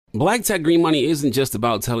Black Tech Green Money isn't just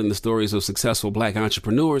about telling the stories of successful Black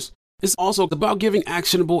entrepreneurs. It's also about giving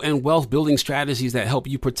actionable and wealth-building strategies that help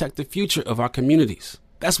you protect the future of our communities.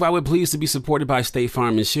 That's why we're pleased to be supported by State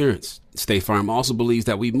Farm Insurance. State Farm also believes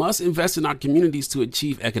that we must invest in our communities to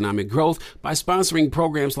achieve economic growth by sponsoring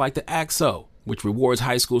programs like the ACT-SO, which rewards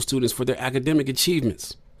high school students for their academic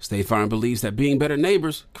achievements. State Farm believes that being better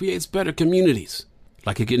neighbors creates better communities.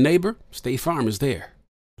 Like a good neighbor, State Farm is there.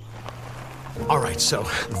 All right, so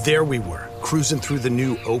there we were, cruising through the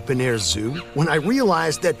new open-air zoo, when I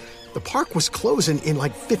realized that the park was closing in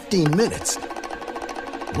like 15 minutes.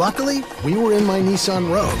 Luckily, we were in my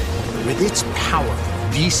Nissan Rogue. With its powerful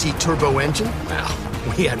VC turbo engine, well,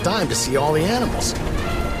 we had time to see all the animals.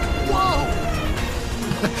 Whoa!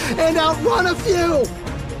 And outrun a few!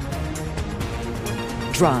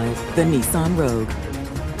 Drive the Nissan Rogue.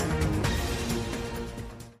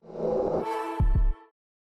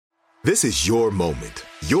 This is your moment,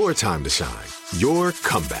 your time to shine, your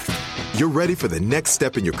comeback. You're ready for the next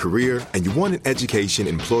step in your career, and you want an education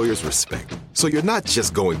employers respect. So you're not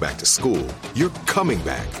just going back to school, you're coming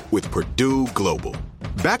back with Purdue Global.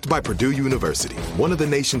 Backed by Purdue University, one of the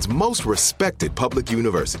nation's most respected public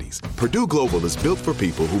universities, Purdue Global is built for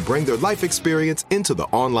people who bring their life experience into the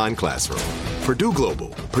online classroom. Purdue Global,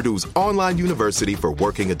 Purdue's online university for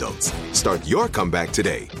working adults. Start your comeback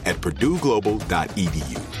today at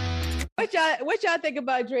purdueglobal.edu. What y'all think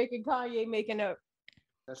about Drake and Kanye making up?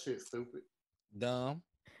 That shit's stupid. Dumb.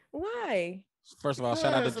 Why? First of all,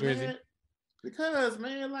 shout out to Drizzy. Man, because,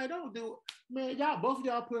 man, like, don't do it. Man, both of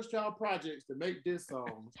y'all pushed y'all projects to make this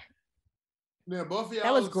song. Man, both of y'all.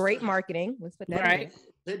 That was great marketing. Let's put that right.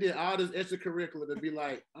 They did all this extracurricular to be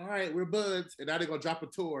like, all right, we're buds. And now they're going to drop a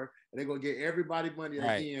tour and they're going to get everybody money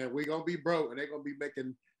again. We're going to be broke and they're going to be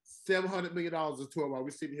making $700 million a tour while we're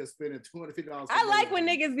sitting here spending $250. I like when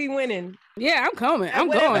niggas be winning. Yeah, I'm coming. I'm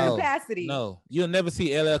going. Capacity. No, you'll never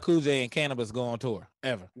see LL Cool J and Cannabis go on tour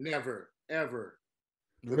ever. Never, ever.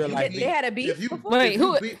 They had a beef. Wait,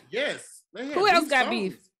 who? Yes. Who else got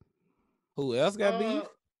beef? Who else got beef?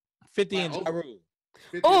 50 and Ja Rule.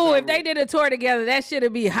 Oh, if they did a tour together, that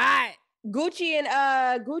should be hot. Gucci and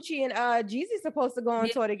Jeezy supposed to go on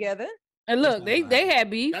tour together. And look, they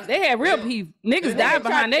had beef. They had real beef. Niggas died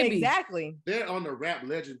behind their beef. Exactly. They're on the Rap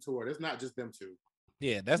Legend tour. It's not just them two.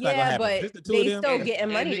 Yeah, that's not gonna happen. But they still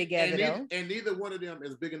getting money together though. And neither one of them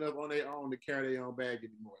is big enough on their own to carry their own bag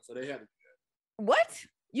anymore. So they had to do that. What?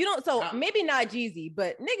 You don't. So maybe not Jeezy,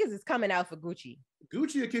 but niggas is coming out for Gucci.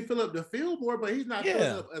 Gucci can fill up the Fillmore, but he's not filling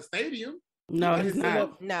up a stadium. No, he's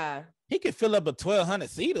not. Nah. He can fill up a 1,200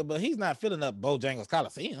 seater, but he's not filling up Bojangles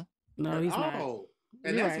Coliseum. No, he's not.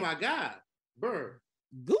 And that's my guy, Burr.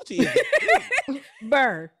 Gucci is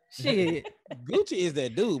Burr. Shit. Gucci is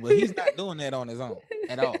that dude, but he's not doing that on his own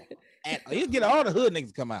at all. He'll get all the hood niggas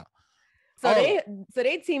to come out. So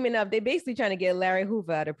they teaming up. They basically trying to get Larry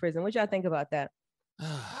Hoover out of prison. What y'all think about that?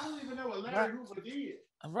 I don't even know what Larry Hoover did.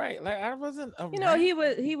 Right, like I wasn't.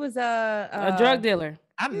 He was a drug dealer.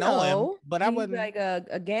 I know him, but I wasn't like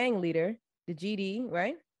a gang leader, the GD,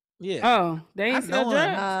 right? Yeah. Oh, they ain't sell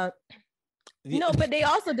drugs. No, but they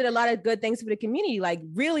also did a lot of good things for the community. Like,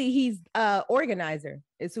 really, he's organizer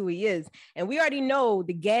is who he is. And we already know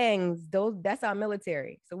the gangs, that's our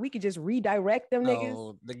military. So we could just redirect them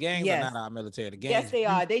niggas. The gangs are not our military. The gangs, yes, they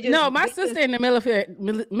are. They just my sister in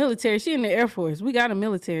the military. She in the Air Force. We got a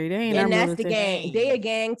military. They ain't our military. And that's the gang. They a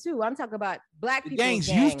gang too. I'm talking about black people. The gangs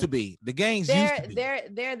used to be. The gangs used to be.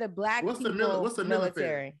 They're the black what's people what's the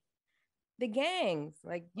military. The gangs,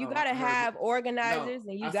 like you gotta have organizers,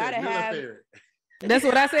 and you gotta have. That's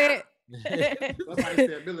what I said. Somebody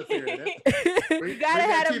said military. You gotta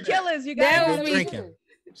have them killers. You gotta have drinking.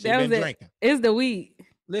 Drinking. It's the weed.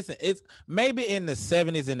 Listen, it's maybe in the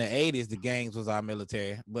 70s and the 80s the gangs was our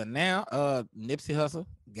military, but now Nipsey Hussle,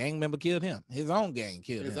 gang member killed him. His own gang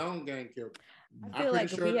killed him. His own gang killed him. I'm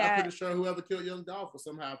pretty sure whoever killed Young Dolph was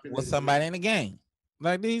somehow somebody in the gang.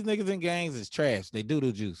 Like these niggas in gangs is trash. They do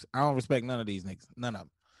juice. I don't respect none of these niggas. None of them.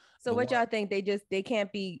 So what y'all think? They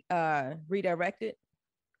can't be redirected?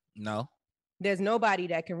 No. There's nobody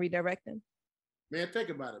that can redirect them. Man, think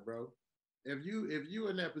about it, bro. If you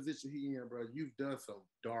in that position he in, bro, you've done some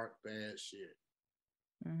dark, bad shit.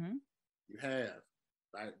 Mm-hmm. You have.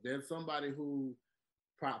 Like there's somebody who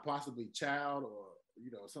possibly child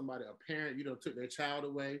or somebody, a parent, took their child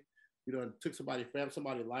away. Took somebody's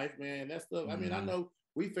life, man. That stuff. I mean, I know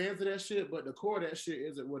we fans of that shit, but the core of that shit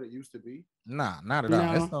isn't what it used to be. Nah, not at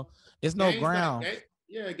all. It's no ground.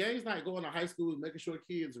 Gangs not going to high school making sure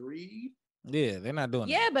kids read. Yeah, they're not doing that.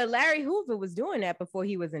 Yeah, but Larry Hoover was doing that before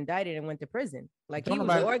he was indicted and went to prison. Like he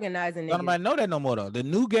was organizing. Don't nobody know that no more though. The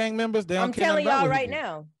new gang members, I'm telling y'all right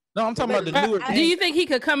now. No, I'm talking about the newer. Do you think he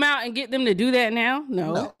could come out and get them to do that now?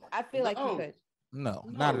 No. I feel like he could. No,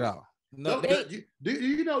 not at all. No, do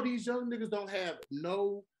you know these young niggas don't have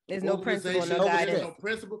no? There's no principle, no guidance. No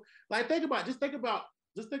principle. Like think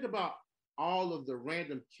about all of the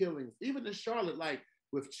random killings, even in Charlotte, like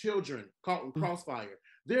with children caught in crossfire.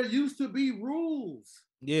 There used to be rules.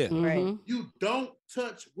 Yeah, right. You don't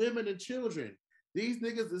touch women and children. These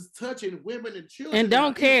niggas is touching women and children and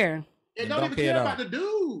don't care. And don't even care about the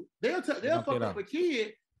dude. They'll fuck up a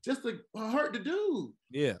kid just to hurt the dude.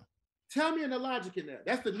 Yeah. Tell me the logic in that.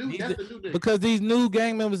 That's the new thing. Because these new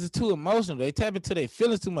gang members is too emotional. They tap into their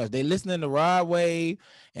feelings too much. They listening to Rod Wave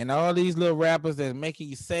and all these little rappers that's making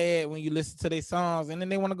you sad when you listen to their songs, and then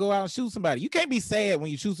they want to go out and shoot somebody. You can't be sad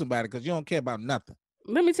when you shoot somebody because you don't care about nothing.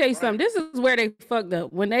 Let me tell you something. This is where they fucked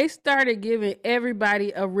up. When they started giving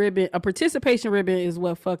everybody a ribbon, a participation ribbon is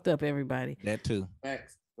what fucked up everybody. That too.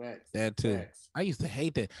 Facts. That too. I used to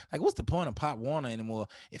hate that. Like, what's the point of Pop Warner anymore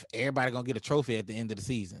if everybody gonna get a trophy at the end of the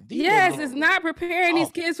season? Yes, it's not preparing these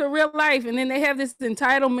kids for real life, and then they have this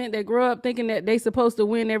entitlement. They grow up thinking that they supposed to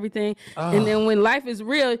win everything, and then when life is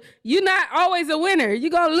real, you're not always a winner. You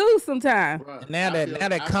gonna lose sometime. Right. Now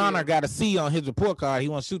that Connor got a C on his report card, he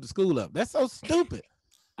wants to shoot the school up. That's so stupid.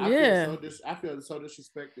 I feel so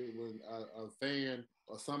disrespected when a fan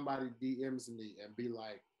or somebody DMs me and be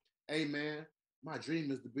like, "Hey man, my dream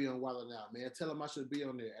is to be on Wild 'N Out, man. Tell him I should be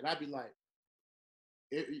on there." And I'd be like,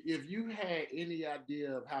 if you had any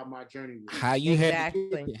idea of how my journey was, how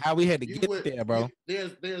we had to get there, bro.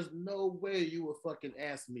 There's no way you would fucking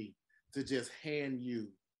ask me to just hand you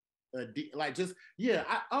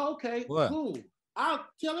okay, cool. I'll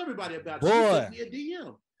tell everybody about you. Send me a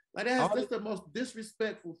DM. Like that's the most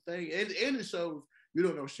disrespectful thing, and it shows you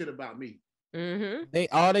don't know shit about me. Mm-hmm.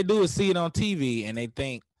 All they do is see it on TV, and they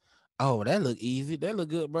think, "Oh, that look easy. That look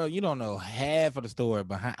good, bro." You don't know half of the story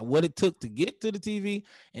behind what it took to get to the TV,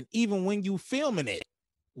 and even when you filming it,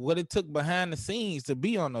 what it took behind the scenes to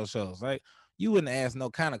be on those shows. Like, you wouldn't ask no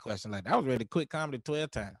kind of question like that. I was ready to quit comedy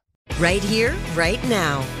 12 times. Right here, right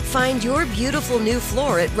now. Find your beautiful new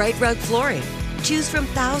floor at Right Rug Flooring. Choose from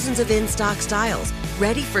thousands of in-stock styles,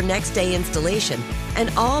 ready for next day installation, and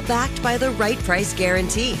all backed by the right price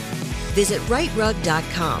guarantee. Visit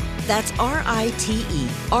rightrug.com. That's RITERUG.com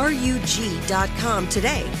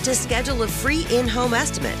today to schedule a free in-home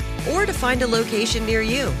estimate or to find a location near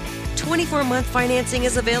you. 24-month financing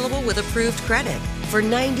is available with approved credit. For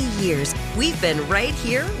 90 years, we've been right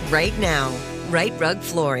here, right now. Right Rug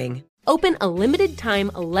Flooring. Open a limited-time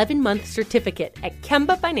 11-month certificate at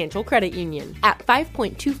Kemba Financial Credit Union. At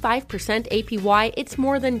 5.25% APY, it's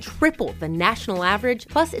more than triple the national average,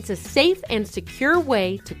 plus it's a safe and secure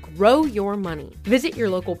way to grow your money. Visit your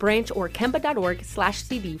local branch or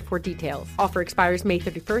kemba.org/CD for details. Offer expires May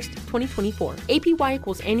 31st, 2024. APY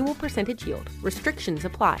equals annual percentage yield. Restrictions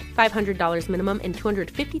apply. $500 minimum and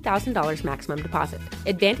 $250,000 maximum deposit.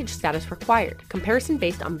 Advantage status required. Comparison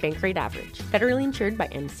based on bank rate average. Federally insured by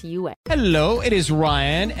NCUA. Hello, it is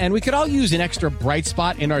Ryan, and we could all use an extra bright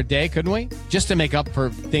spot in our day, couldn't we? Just to make up for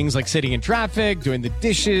things like sitting in traffic, doing the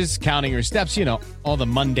dishes, counting your steps, all the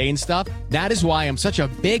mundane stuff. That is why I'm such a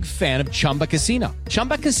big fan of Chumba Casino.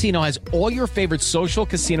 Chumba Casino has all your favorite social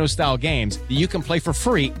casino-style games that you can play for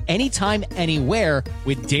free anytime, anywhere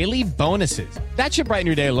with daily bonuses. That should brighten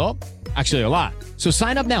your day a little. Actually, a lot. So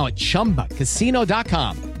sign up now at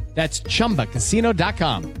ChumbaCasino.com. That's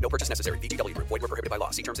ChumbaCasino.com. No purchase necessary. VGW Group. Void where prohibited by law.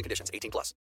 See terms and conditions. 18+.